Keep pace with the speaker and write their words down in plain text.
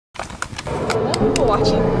people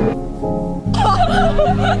watching.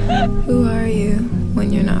 Who are you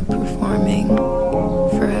when you're not performing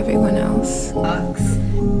for everyone else?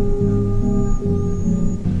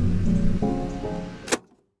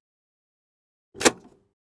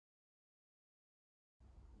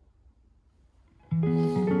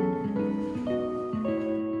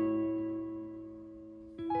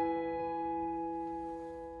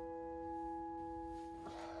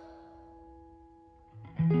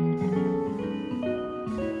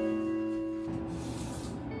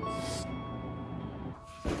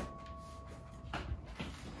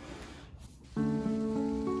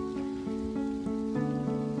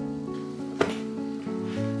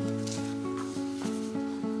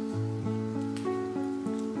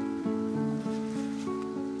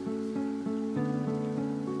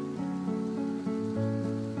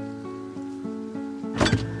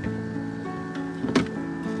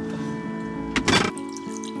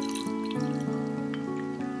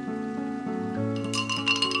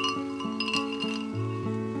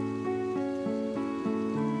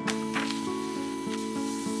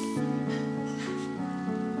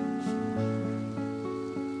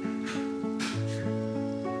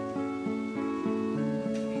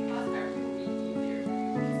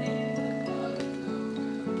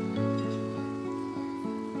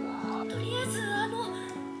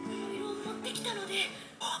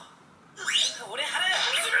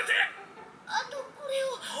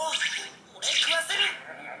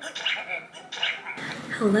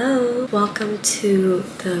 Hello, welcome to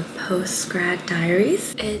the post-grad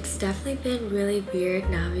diaries. It's definitely been really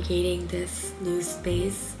weird navigating this new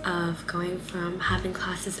space of going from having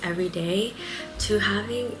classes every day to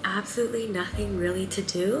having absolutely nothing really to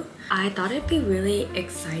do. I thought I'd be really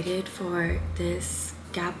excited for this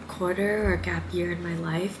gap quarter or gap year in my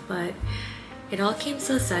life, but it all came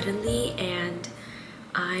so suddenly and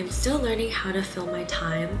I'm still learning how to fill my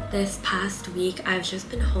time. This past week, I've just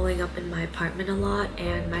been holing up in my apartment a lot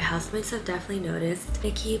and my housemates have definitely noticed.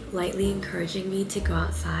 They keep lightly encouraging me to go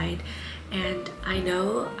outside and I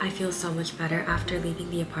know I feel so much better after leaving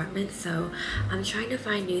the apartment, so I'm trying to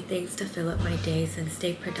find new things to fill up my days and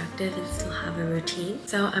stay productive and still have a routine.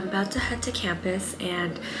 So I'm about to head to campus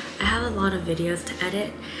and I have a lot of videos to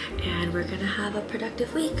edit and we're gonna have a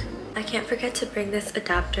productive week. I can't forget to bring this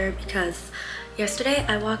adapter because yesterday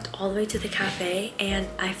I walked all the way to the cafe and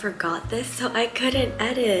I forgot this, so I couldn't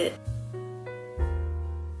edit.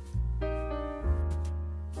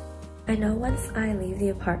 I know once I leave the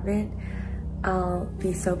apartment, I'll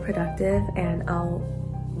be so productive and I'll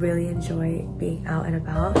really enjoy being out and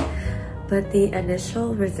about. But the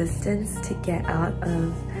initial resistance to get out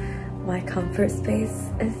of my comfort space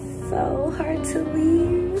is so hard to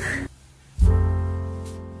leave.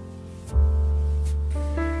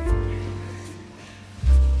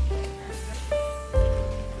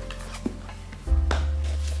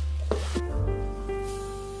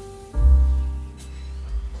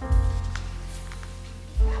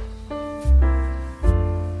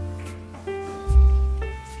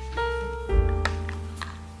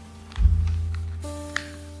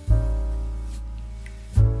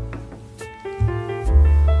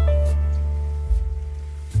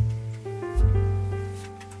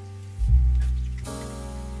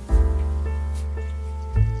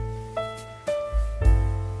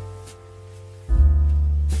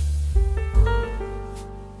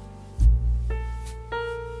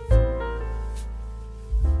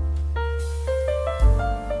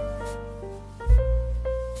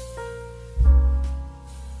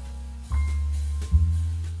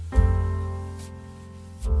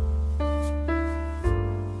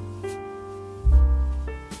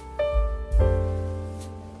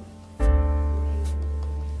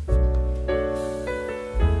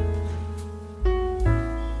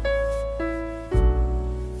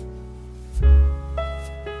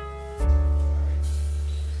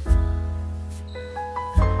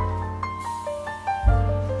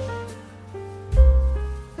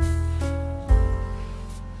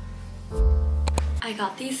 I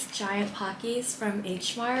got these giant Pockies from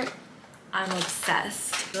H Mart. I'm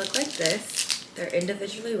obsessed. They look like this. They're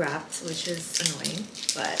individually wrapped, which is annoying,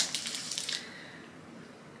 but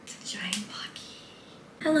it's a giant Pocky.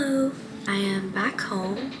 Hello! I am back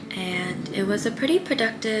home and it was a pretty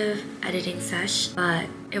productive editing sesh, but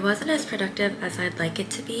it wasn't as productive as I'd like it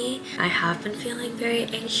to be. I have been feeling very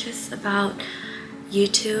anxious about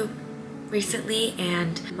YouTube recently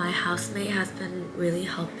and my housemate has been really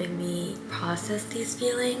helping me process these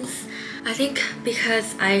feelings. I think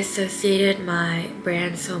because I associated my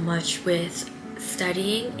brand so much with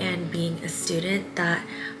studying and being a student that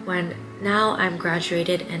when now I'm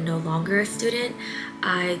graduated and no longer a student,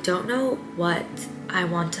 I don't know what I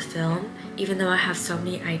want to film, even though I have so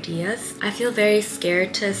many ideas. I feel very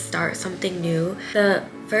scared to start something new. The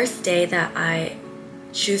first day that I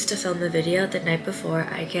choose to film a video, the night before,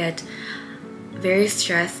 I get very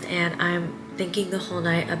stressed and I'm thinking the whole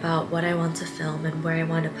night about what I want to film and where I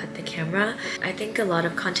want to put the camera. I think a lot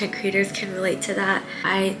of content creators can relate to that.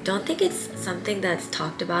 I don't think it's something that's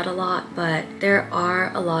talked about a lot, but there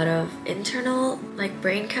are a lot of internal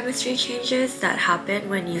brain chemistry changes that happen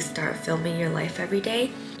when you start filming your life every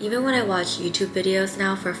day. Even when I watch YouTube videos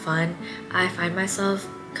now for fun, I find myself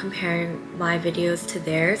comparing my videos to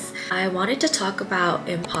theirs. I wanted to talk about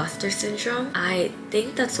imposter syndrome. I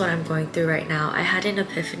think that's what I'm going through right now. I had an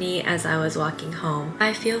epiphany as I was walking home.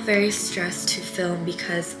 I feel very stressed to film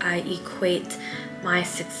because I equate my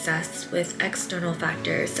success with external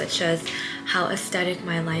factors such as how aesthetic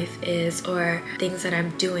my life is or things that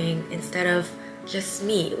I'm doing instead of just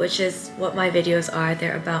me, which is what my videos are.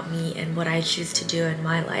 They're about me and what I choose to do in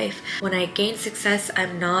my life. When I gain success,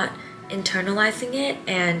 I'm not internalizing it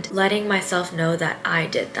and letting myself know that I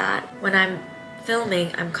did that. When I'm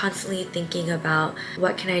filming, I'm constantly thinking about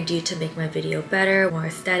what can I do to make my video better, more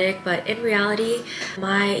aesthetic, but in reality,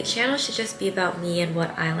 my channel should just be about me and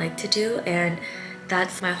what I like to do, and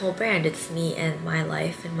that's my whole brand. It's me and my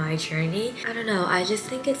life and my journey. I don't know, I just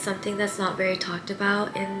think it's something that's not very talked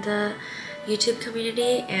about in the YouTube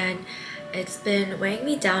community, and it's been weighing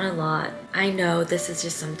me down a lot. I know this is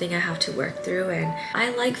just something I have to work through, and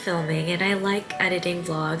I like filming and I like editing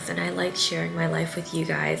vlogs and I like sharing my life with you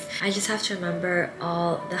guys. I just have to remember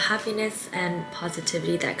all the happiness and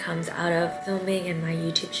positivity that comes out of filming and my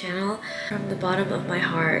YouTube channel. From the bottom of my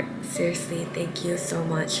heart, seriously, thank you so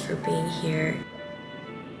much for being here.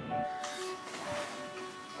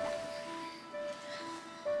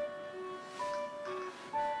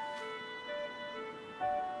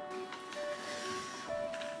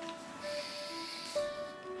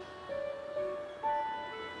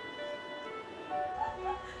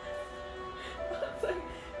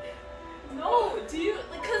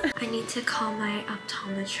 I need to call my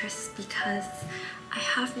optometrist because I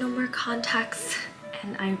have no more contacts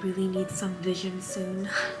and I really need some vision soon.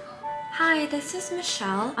 Hi, this is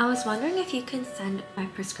Michelle. I was wondering if you can send my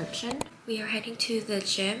prescription. We are heading to the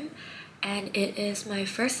gym and it is my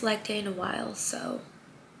first leg day in a while, so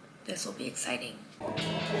this will be exciting.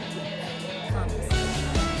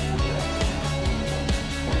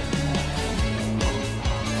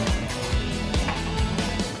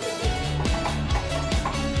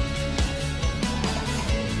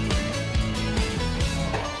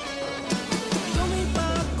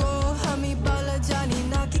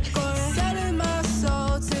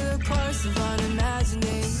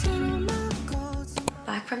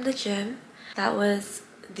 Back from the gym, that was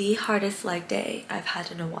the hardest leg day I've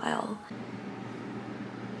had in a while.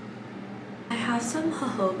 I have some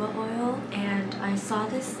jojoba oil and I saw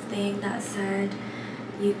this thing that said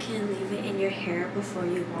you can leave it in your hair before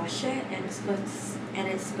you wash it, and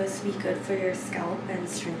it's supposed to be good for your scalp and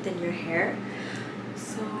strengthen your hair.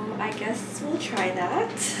 So I guess we'll try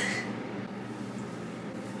that.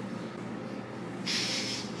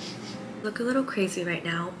 Look a little crazy right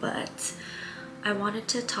now, but I wanted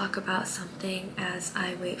to talk about something as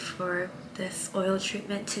I wait for this oil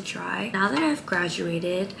treatment to dry. Now that I've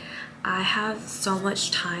graduated, I have so much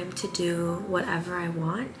time to do whatever I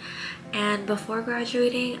want. And before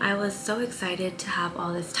graduating, I was so excited to have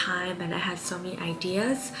all this time and I had so many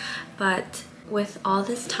ideas, but with all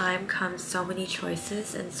this time comes so many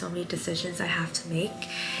choices and so many decisions I have to make.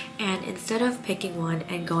 And instead of picking one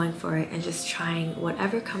and going for it and just trying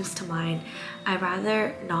whatever comes to mind, I'd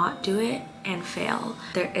rather not do it and fail.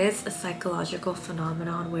 There is a psychological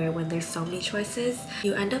phenomenon where when there's so many choices,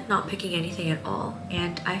 you end up not picking anything at all.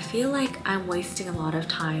 And I feel like I'm wasting a lot of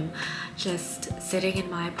time just sitting in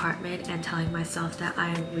my apartment and telling myself that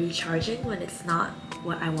I'm recharging when it's not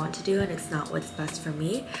what I want to do and it's not what's best for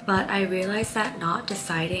me. But I realized that not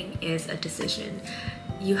deciding is a decision.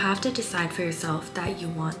 You have to decide for yourself that you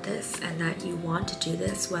want this and that you want to do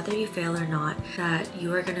this, whether you fail or not, that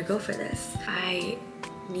you are gonna go for this. I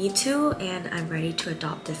need to, and I'm ready to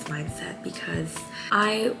adopt this mindset because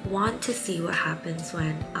I want to see what happens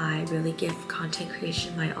when I really give content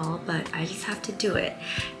creation my all, but I just have to do it.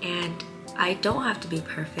 And I don't have to be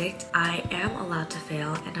perfect. I am allowed to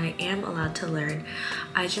fail and I am allowed to learn.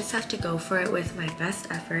 I just have to go for it with my best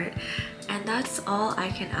effort, and that's all I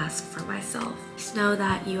can ask for myself. Just know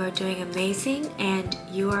that you are doing amazing and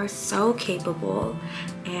you are so capable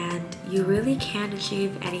and you really can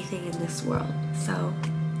achieve anything in this world. So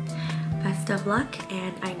best of luck,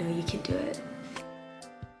 and I know you can do it.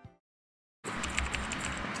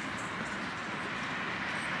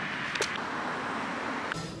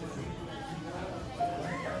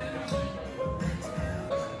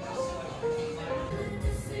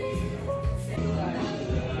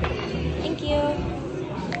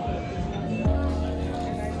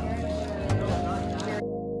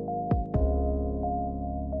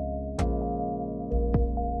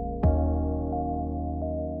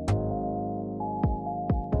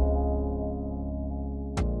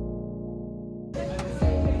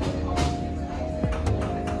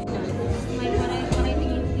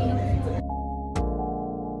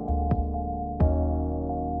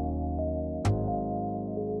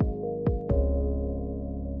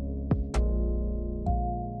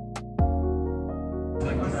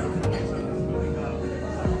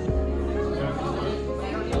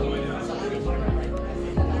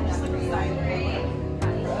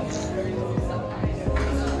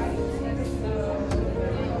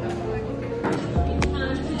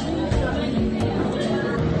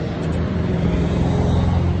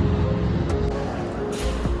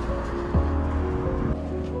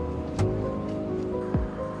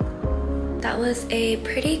 was a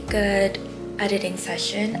pretty good editing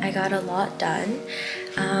session. I got a lot done.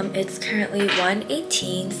 It's currently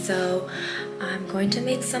 1:18, so I'm going to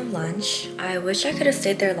make some lunch. I wish I could have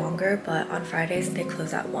stayed there longer, but on Fridays they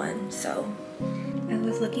close at 1, so. I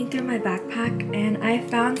was looking through my backpack and I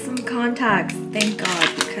found some contacts, thank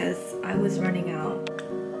God, because I was running out.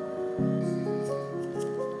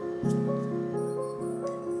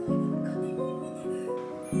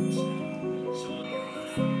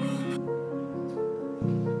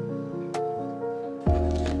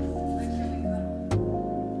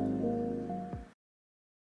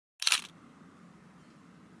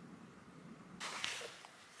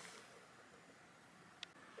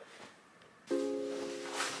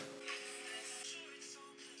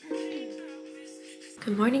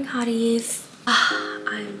 Good morning, hotties.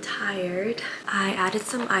 I'm tired. I added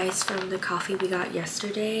some ice from the coffee we got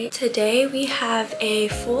yesterday. Today we have a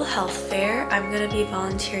full health fair. I'm gonna be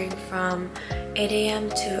volunteering from 8 a.m.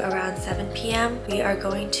 to around 7 p.m. We are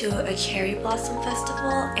going to a cherry blossom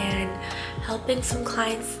festival and helping some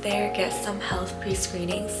clients there get some health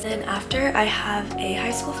pre-screenings. Then after, I have a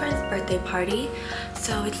high school friend's birthday party,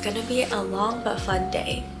 so it's gonna be a long but fun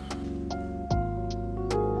day.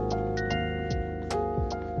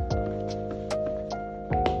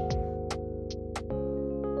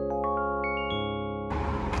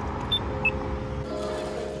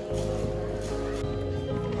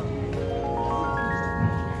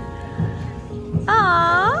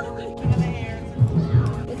 Aww!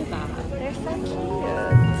 Look at that. They're so cute.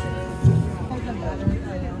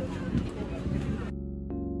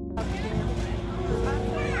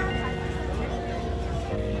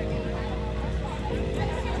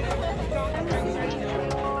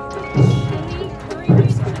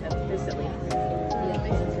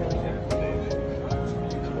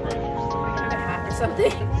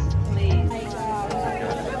 Something?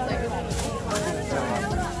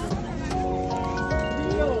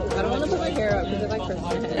 I don't want to put my hair up because it like hurts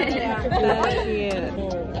my head. That's cute.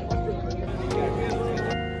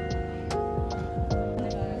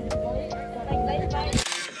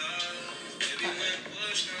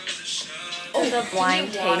 Oh, the blind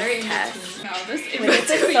taste test. No, this Wait, this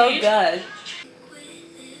is so good.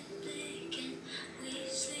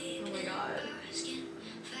 Oh my god.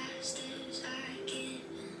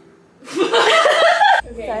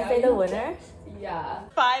 Should I say the winner? Yeah.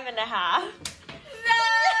 5.5.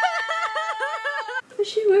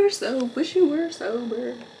 Wish you were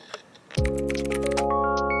sober.